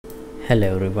Hello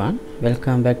everyone,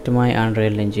 welcome back to my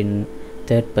Unreal Engine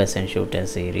third person shooter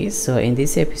series. So in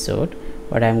this episode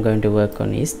what I'm going to work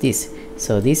on is this.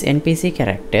 So these NPC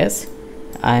characters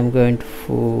I'm going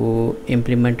to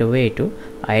implement a way to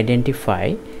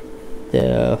identify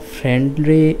the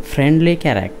friendly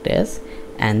characters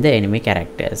and the enemy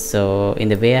characters. So in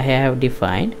the way I have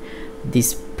defined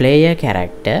this player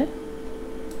character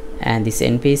and this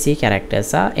NPC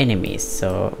characters are enemies.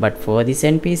 So but for this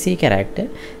NPC character,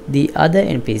 the other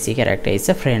NPC character is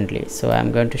a friendly. So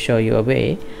I'm going to show you a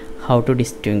way how to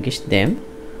distinguish them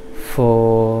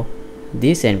for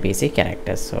these NPC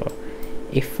characters. So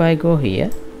if I go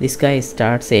here, this guy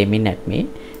starts aiming at me.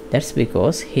 That's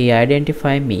because he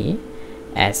identified me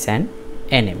as an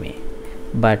enemy.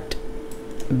 But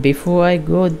before I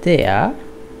go there,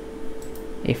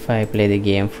 if I play the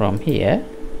game from here,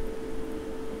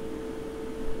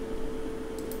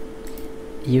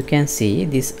 you can see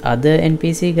this other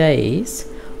NPC guy is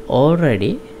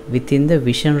already within the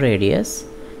vision radius,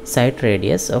 sight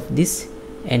radius of this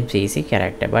NPC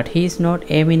character, but he is not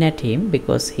aiming at him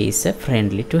because he is a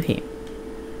friendly to him.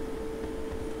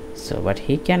 So but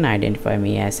he can identify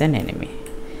me as an enemy.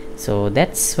 So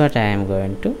that's what I am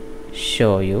going to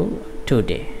show you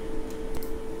today.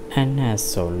 And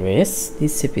as always,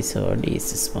 this episode is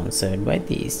sponsored by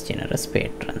these generous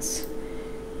patrons.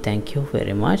 Thank you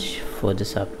very much for the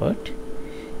support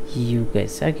you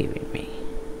guys are giving me.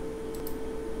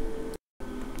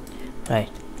 Right,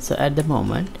 so at the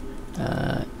moment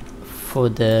for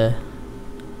these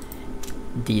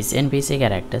NPC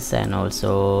characters and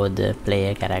also the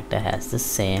player character has the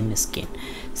same skin,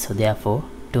 so therefore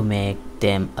to make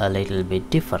them a little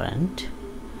bit different,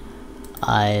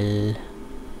 I'll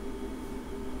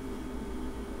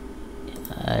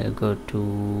go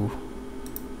to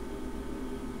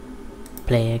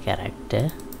player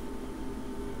character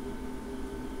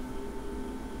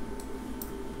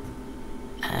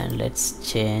and let's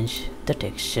change the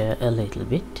texture a little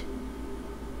bit.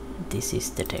 This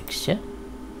is the texture.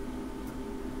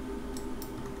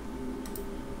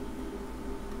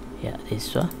 Yeah,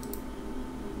 this one.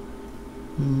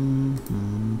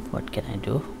 What can I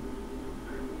do?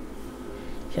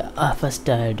 Yeah, first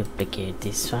I'll duplicate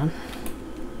this one,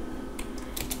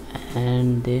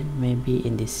 and then maybe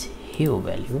in this hue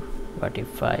value, what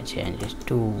if I change it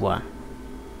to 1?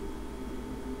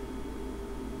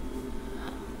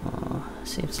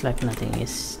 Seems like nothing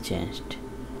is changed.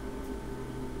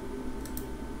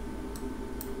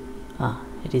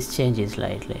 It is changing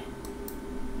slightly.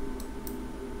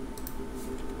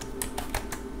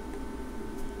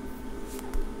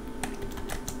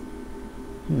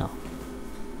 No.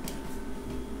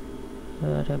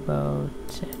 What about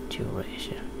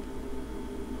saturation?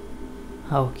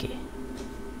 Okay.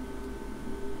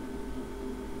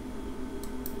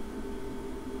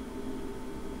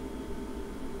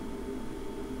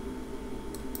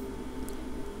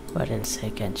 What else I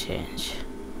can change?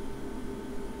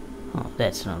 Oh,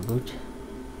 that's not good.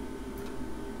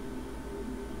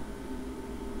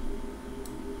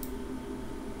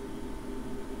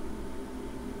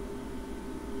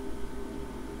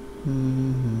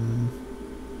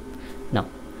 No.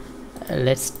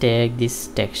 Let's take this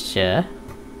texture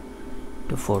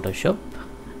to Photoshop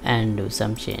and do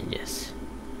some changes.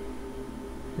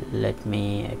 Let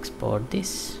me export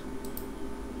this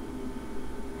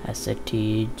as a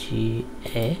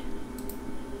TGA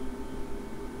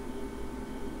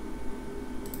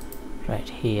right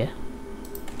here,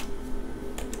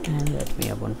 and let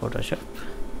me open Photoshop.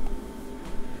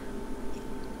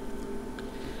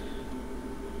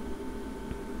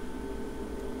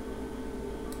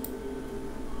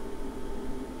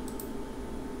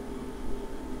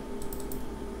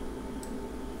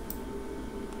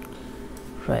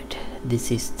 Right,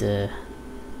 this is the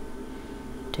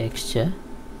texture.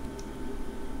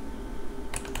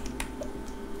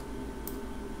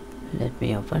 Let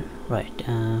me open. Right,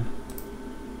 and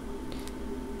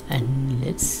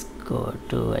let's go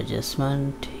to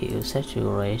adjustment, hue,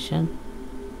 saturation.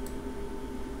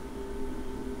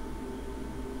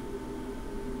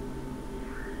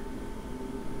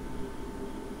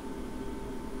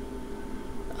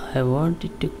 I want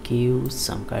it to give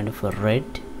some kind of a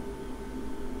red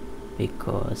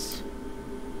because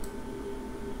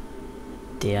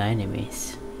they are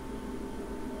enemies.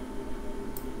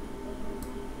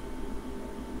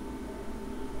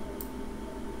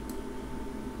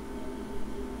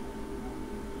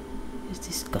 Is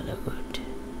this color good?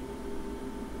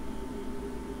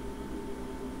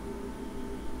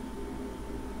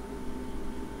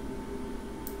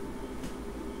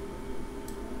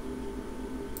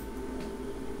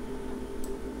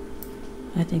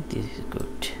 I think this is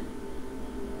good.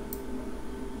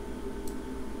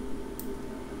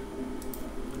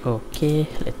 Okay,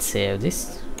 let's save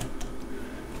this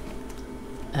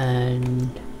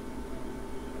and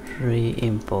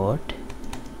re-import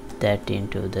that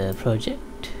into the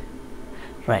project.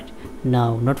 Right,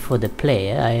 now not for the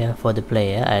player, for the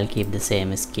player I'll keep the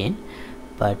same skin,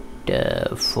 but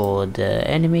for the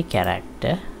enemy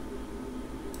character,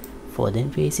 for the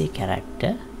NPC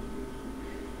character,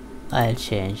 I'll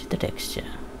change the texture.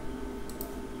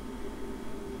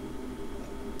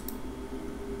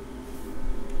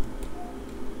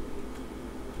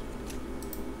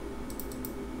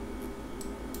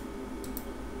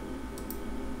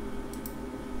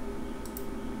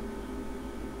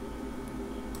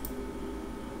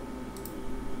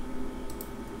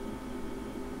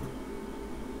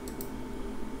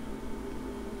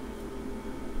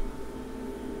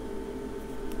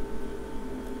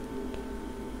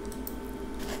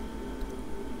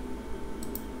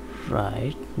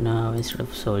 Right, now instead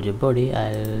of soldier body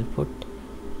I'll put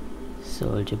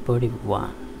soldier body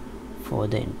 1 for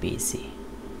the NPC.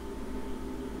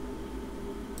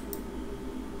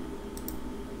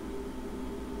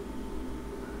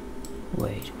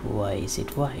 Wait, why is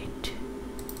it white?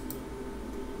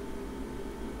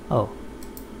 Oh,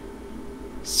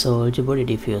 soldier body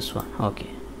diffuse 1. Okay,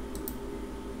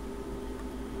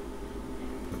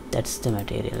 that's the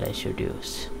material I should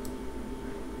use.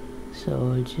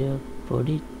 Soldier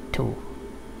body 2.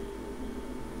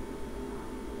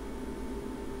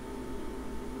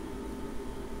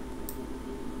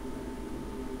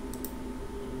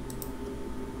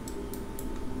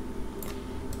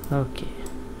 Okay,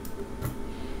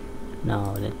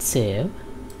 now let's save.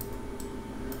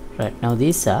 Right, now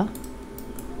these are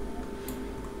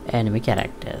enemy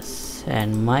characters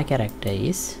and my character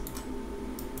is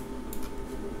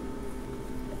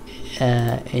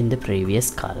in the previous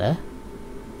color,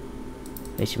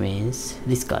 which means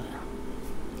this color.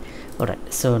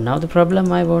 Alright, so now the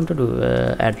problem I want to do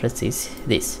address is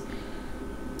this.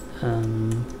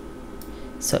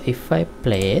 So if I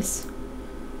place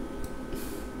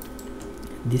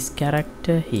this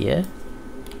character here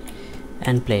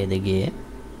and play the game,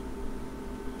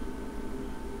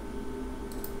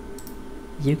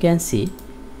 you can see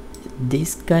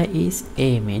this guy is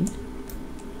aiming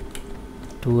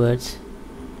towards,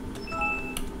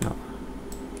 no,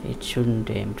 it shouldn't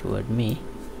aim toward me.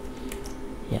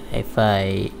 Yeah, if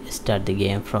I start the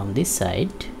game from this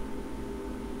side,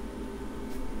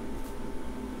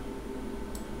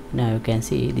 now you can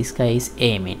see this guy is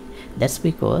aiming. That's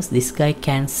because this guy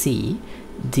can see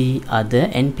the other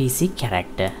NPC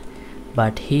character,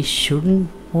 but he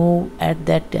shouldn't move at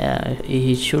that,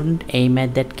 he shouldn't aim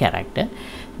at that character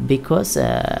because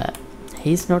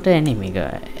he's not an enemy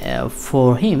guy.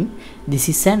 For him this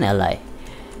is an ally.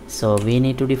 So we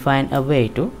need to define a way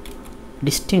to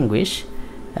distinguish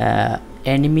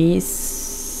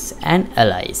enemies and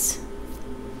allies.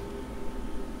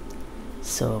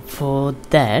 So for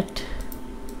that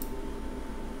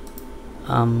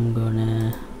I'm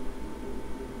gonna,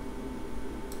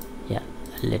 yeah,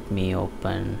 let me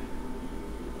open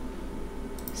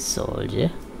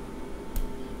soldier,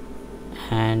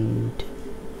 and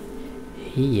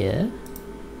here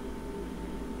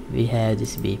we have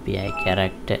this BPI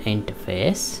character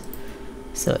interface.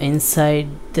 So inside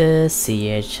the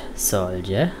CH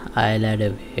soldier I'll add a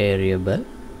variable,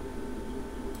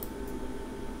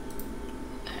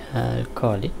 I'll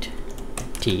call it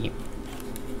team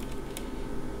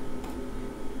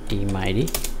ID,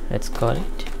 let's call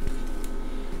it,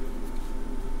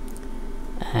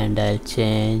 and I'll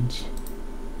change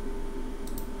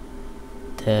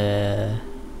the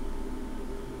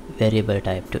variable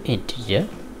type to integer,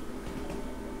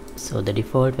 so the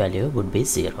default value would be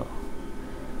 0.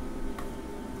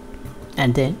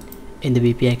 And then in the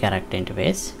BPI character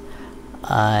interface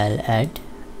I'll add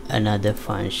another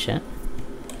function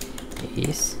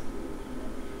is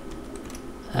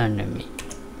enemy.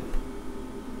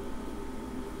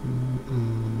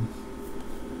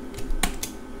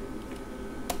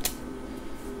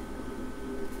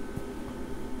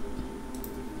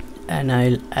 And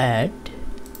I'll add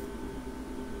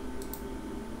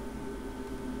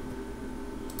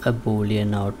a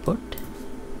boolean output,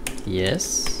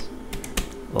 yes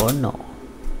or no.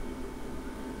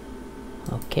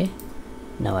 Okay,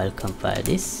 now I'll compile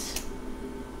this.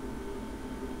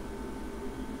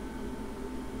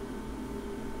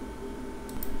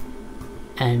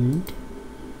 And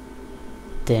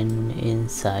then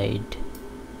inside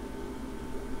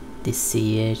the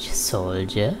CH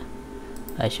soldier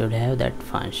I should have that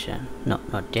function. No,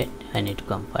 not yet, I need to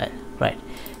compile. Right,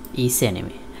 is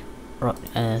enemy.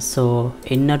 So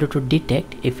in order to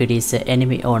detect if it is an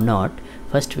enemy or not,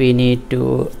 first we need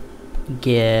to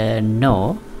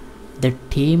know the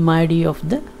team ID of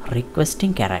the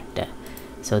requesting character.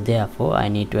 So therefore I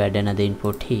need to add another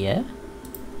input here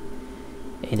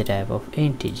in the type of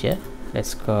integer.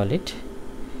 Let's call it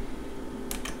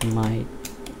team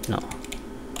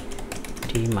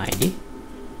ID.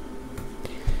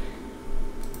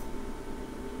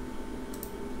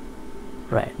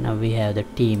 Right, now we have the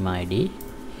team ID.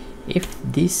 If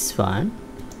this one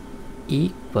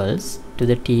equals to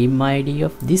the team ID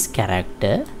of this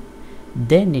character,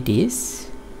 then it is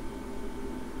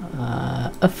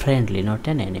a friendly, not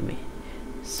an enemy.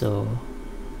 So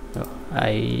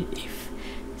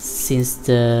since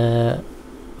the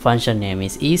function name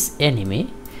is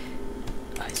enemy,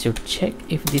 I should check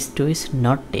if these two is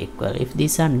not equal. If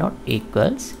these are not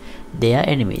equals, they are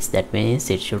enemies. That means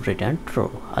it should return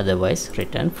true, otherwise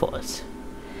return false.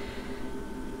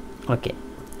 Okay,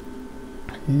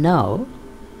 now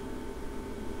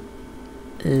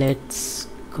let's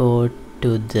go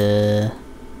to the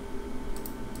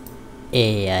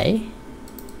AI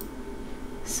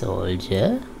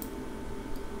soldier,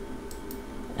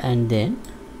 and then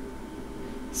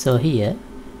so here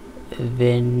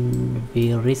when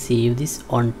we receive this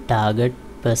on target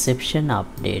perception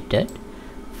updated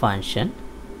function,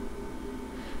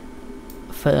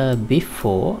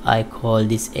 before I call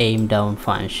this aim down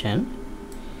function,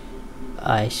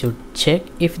 I should check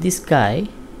if this guy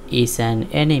is an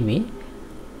enemy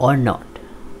or not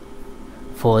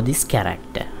for this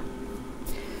character.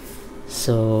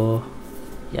 So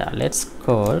yeah, let's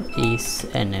call is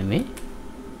enemy.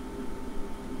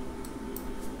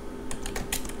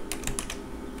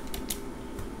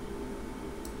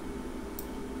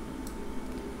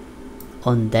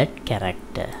 On that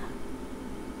character,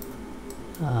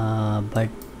 but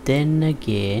then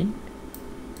again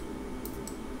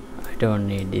I don't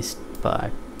need this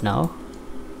part now,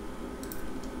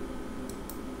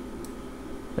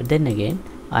 but then again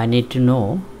I need to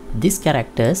know this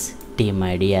character's team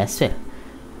ID as well.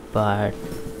 But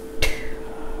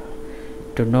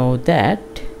to know that,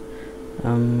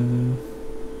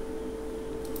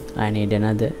 I need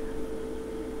another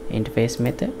interface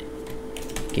method,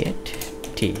 get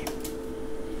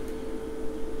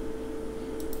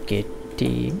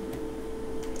team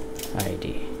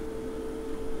ID.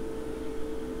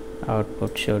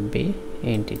 Output should be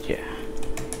integer.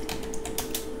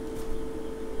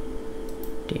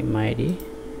 Team ID.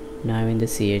 Now in the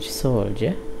ch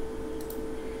soldier,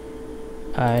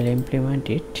 I'll implement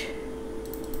it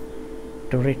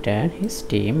to return his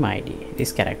team ID,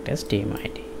 this character's team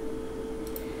ID.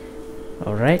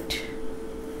 Alright,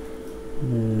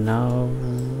 now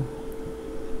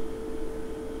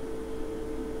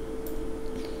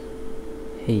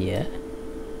here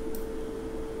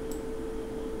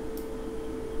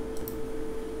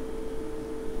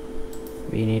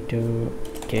we need to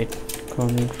get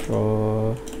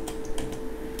control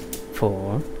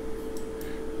phone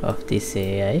of this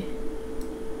AI,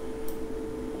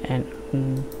 and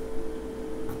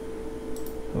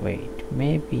wait,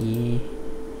 maybe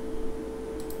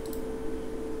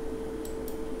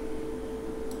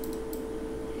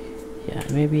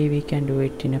maybe we can do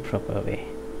it in a proper way.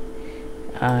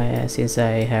 Since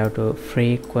I have to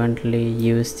frequently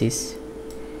use this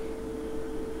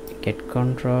get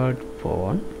controlled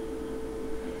phone,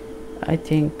 I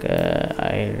think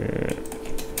I'll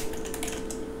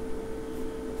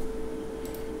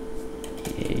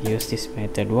use this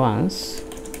method once.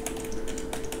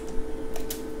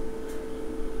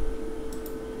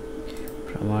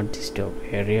 Promote this to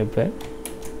variable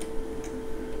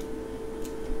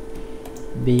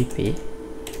bp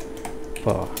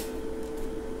for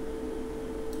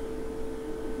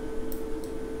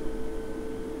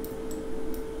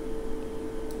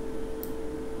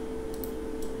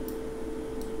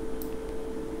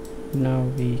now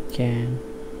we can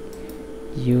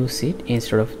use it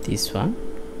instead of this one.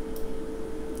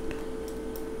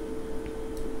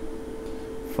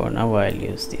 For now I'll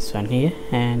use this one here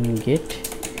and get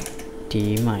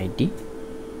team ID.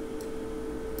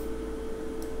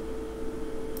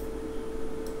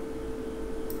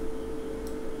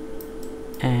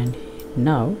 And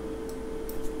now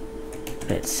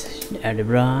let's add a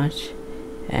branch,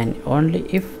 and only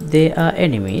if they are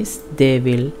enemies they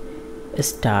will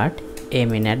start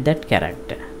aiming at that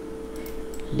character.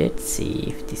 Let's see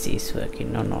if this is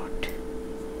working or not.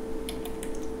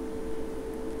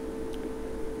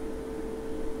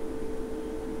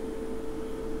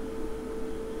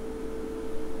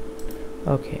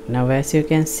 Okay, now as you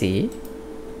can see,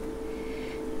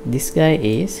 this guy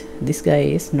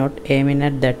is not aiming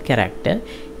at that character,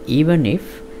 even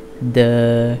if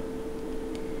the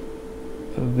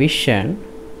vision,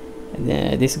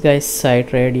 this guy's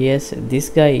sight radius, this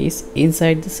guy is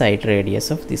inside the sight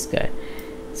radius of this guy.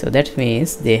 So that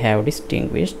means they have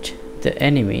distinguished the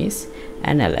enemies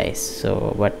and allies.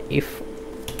 So what if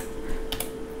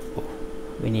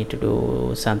we need to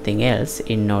do something else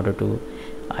in order to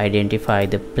identify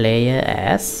the player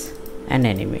as an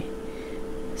enemy?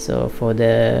 So for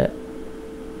the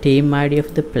team ID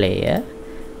of the player,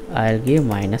 I'll give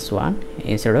 -1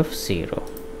 instead of 0.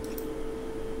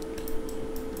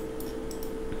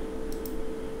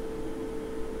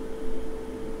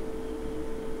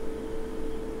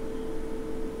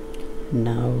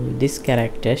 Now this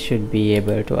character should be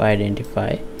able to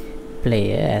identify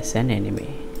player as an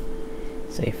enemy.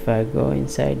 So if I go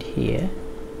inside here,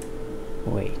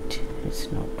 wait, it's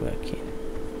not working.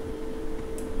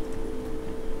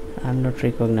 I'm not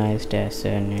recognized as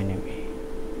an enemy.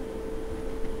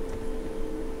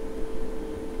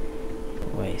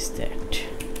 Why is that?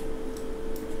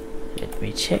 Let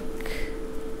me check.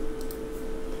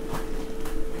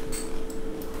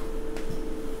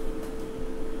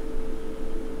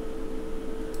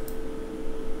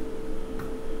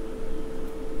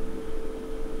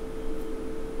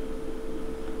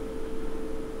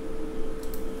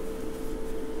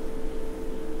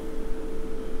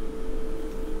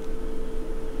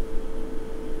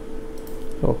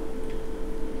 Oh,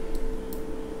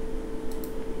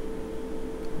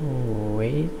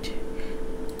 wait,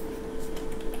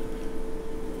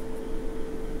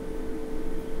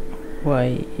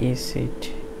 why is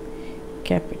it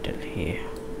capital here?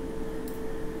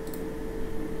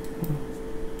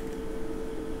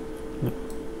 No.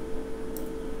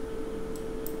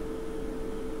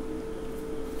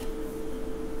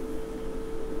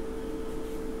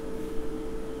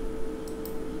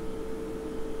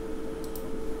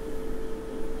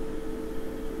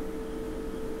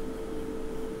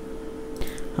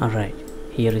 Alright,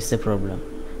 here is the problem.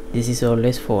 This is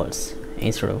always false.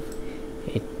 Instead of,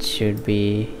 it should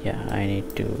be, yeah, I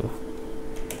need to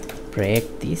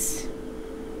break this,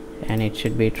 and it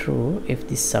should be true if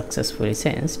this successfully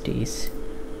sensed is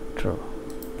true.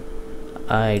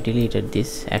 I deleted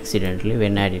this accidentally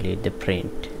when I deleted the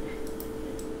print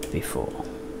before.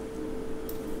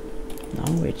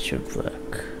 Now it should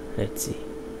work. Let's see.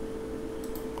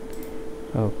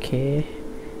 Okay,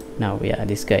 now yeah,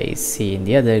 this guy is seeing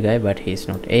the other guy, but he's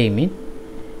not aiming.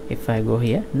 If I go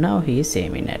here, now he is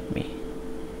aiming at me.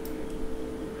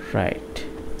 Right.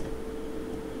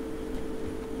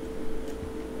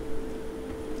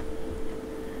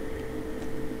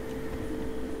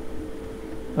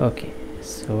 Okay,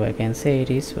 so I can say it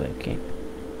is working.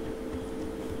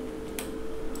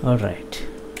 Alright.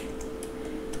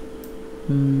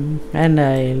 And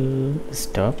I'll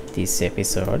stop this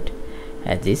episode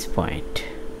at this point.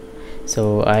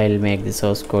 So I'll make the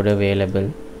source code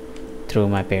available through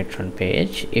my Patreon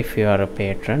page. If you are a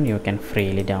patron, you can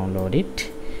freely download it,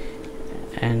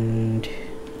 and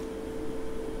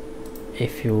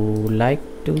if you like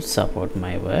to support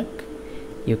my work,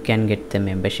 you can get the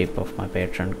membership of my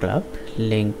Patreon club.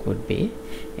 Link would be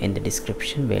in the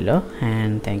description below.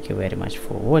 And thank you very much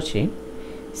for watching.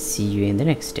 See you in the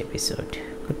next episode.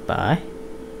 Goodbye.